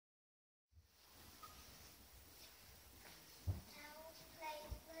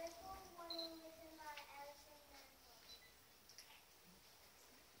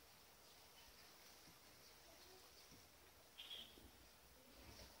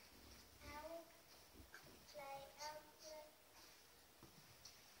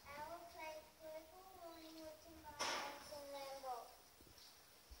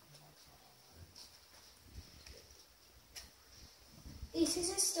This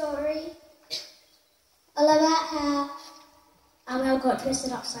is a story all about how our world got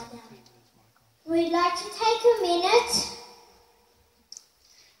twisted upside down. We'd like to take a minute.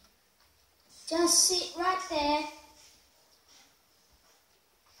 Just sit right there.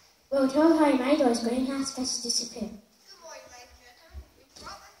 We'll tell how Meadow's greenhouse gases disappear. Good morning, ladies and gentlemen. We've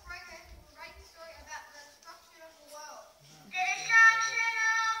brought this program to write a story about the destruction of the world. The destruction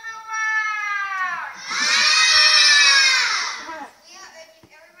of the world! We are urging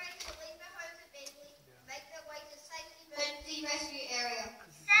everybody to leave their homes immediately and make their way to safety emergency rescue area.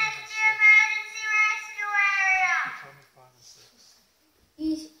 Safety emergency rescue area!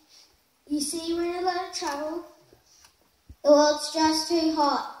 You see, we're in a lot of trouble. The world's just too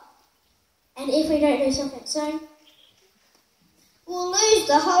hot. And if we don't do something soon, we'll lose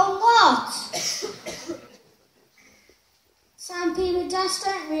the whole lot. Some people just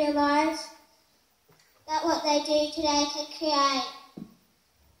don't realise that what they do today can create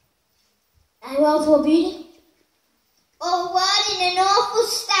a world for beauty or a world in an awful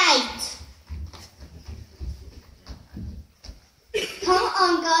state. Come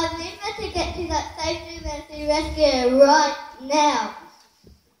on, guys, we better get to that safety emergency rescue right now.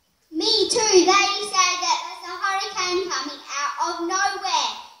 Me too, they say that there's a hurricane coming out of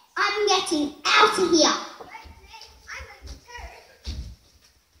nowhere. I'm getting out of here. I'm going to.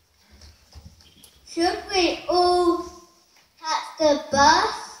 Should we all catch the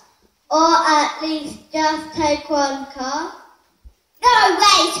bus or at least just take one car? No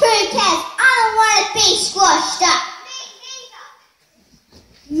way, who cares? I don't want to be squashed up.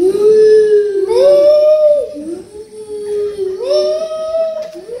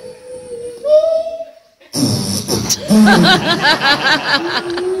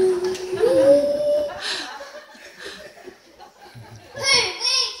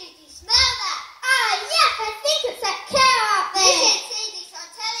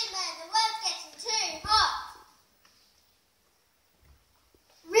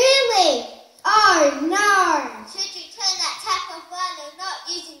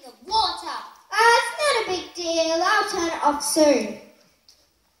 Soon.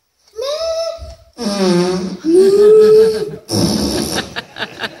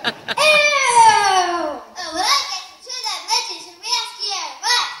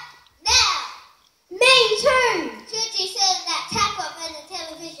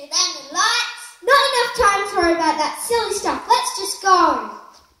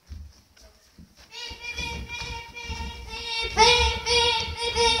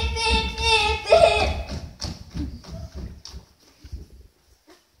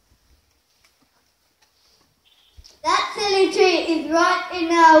 That silly tree is right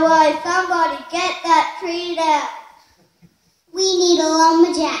in our way. Somebody get that tree down. We need a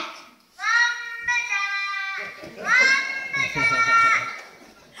lumberjack. Lumberjack!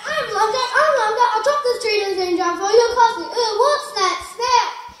 I'm lumberjack. I'll drop this tree in the engine for your coffee. Ooh, what's that smell?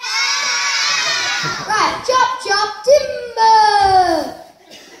 Right, chop, timber!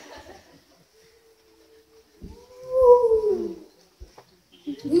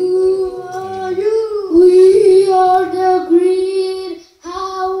 Who are you? We are the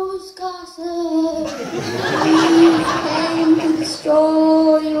greenhouse gases. We came to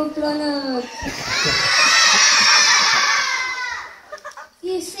destroy your planet.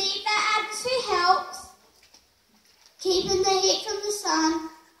 You see, the atmosphere helps, keeping the heat from the sun.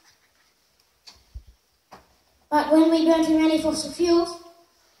 But when we burn too many fossil fuels,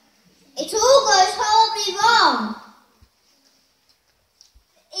 it all goes horribly wrong.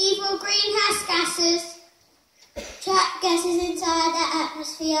 Evil greenhouse gases trap gases inside the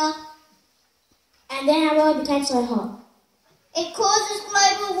atmosphere, and then our world becomes so hot. It causes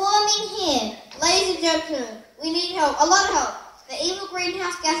global warming here. Ladies and gentlemen, we need help, a lot of help. The evil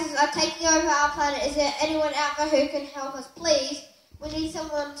greenhouse gases are taking over our planet. Is there anyone out there who can help us, please? We need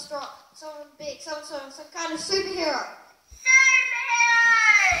someone strong, someone big, some kind of superhero.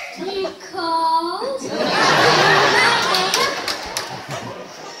 Superhero! Because...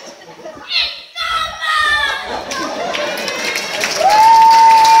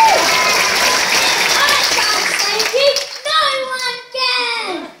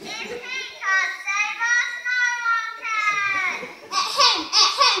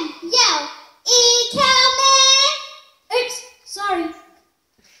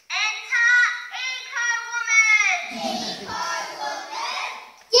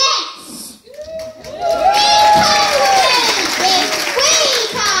 Yes! We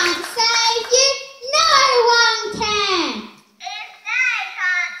can't save you!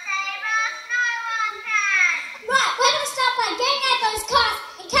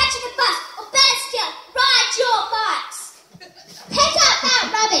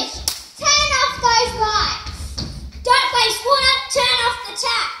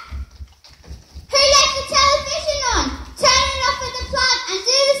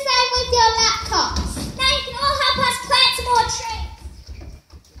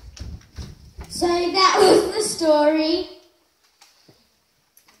 So that was the story.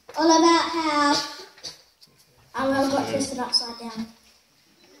 All about how our world got twisted upside down.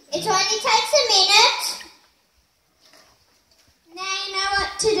 It only takes a minute. Now you know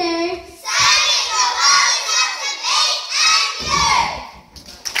what to do. Saving the world is up to me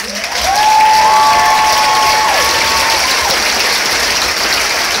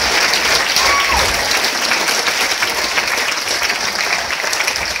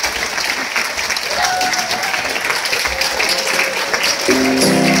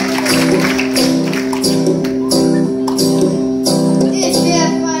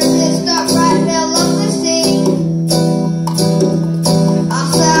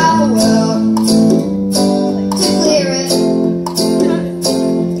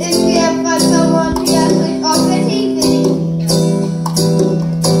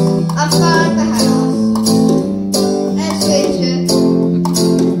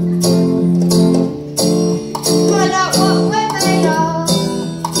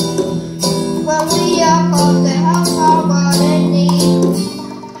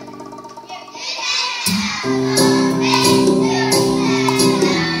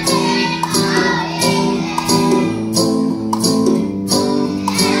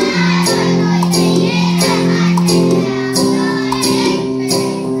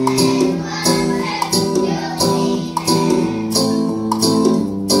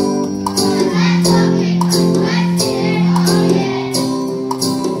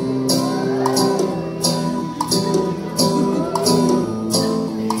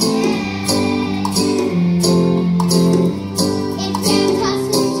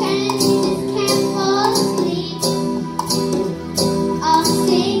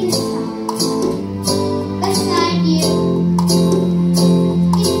and you.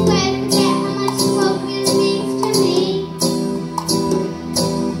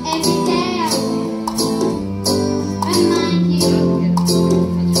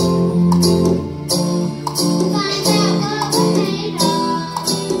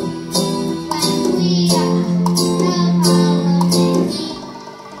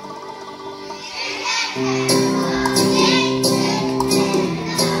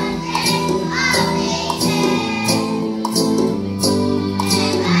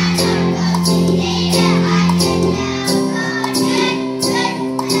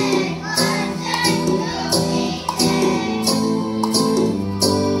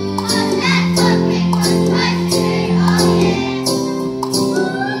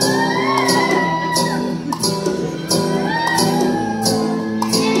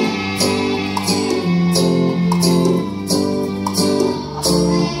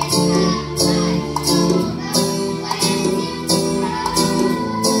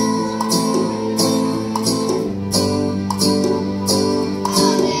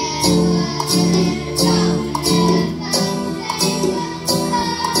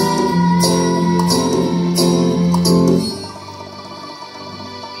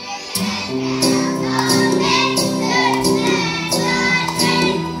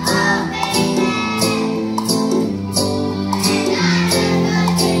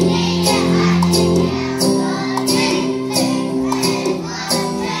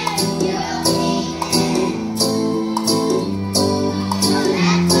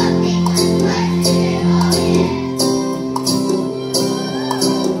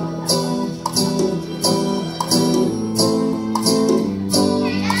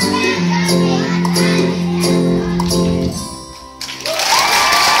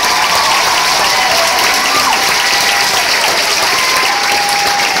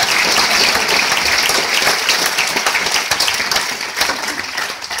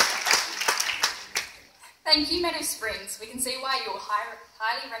 Thank you, Meadow Springs. We can see why you're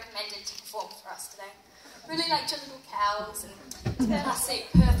highly recommended to perform for us today. Really like your little cows and I see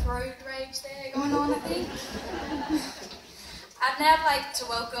Perth Road rage there going on, I think. I'd now like to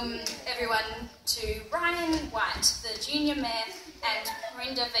welcome everyone to Ryan White, the Junior Mayor, and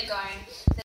Corinda Vegone,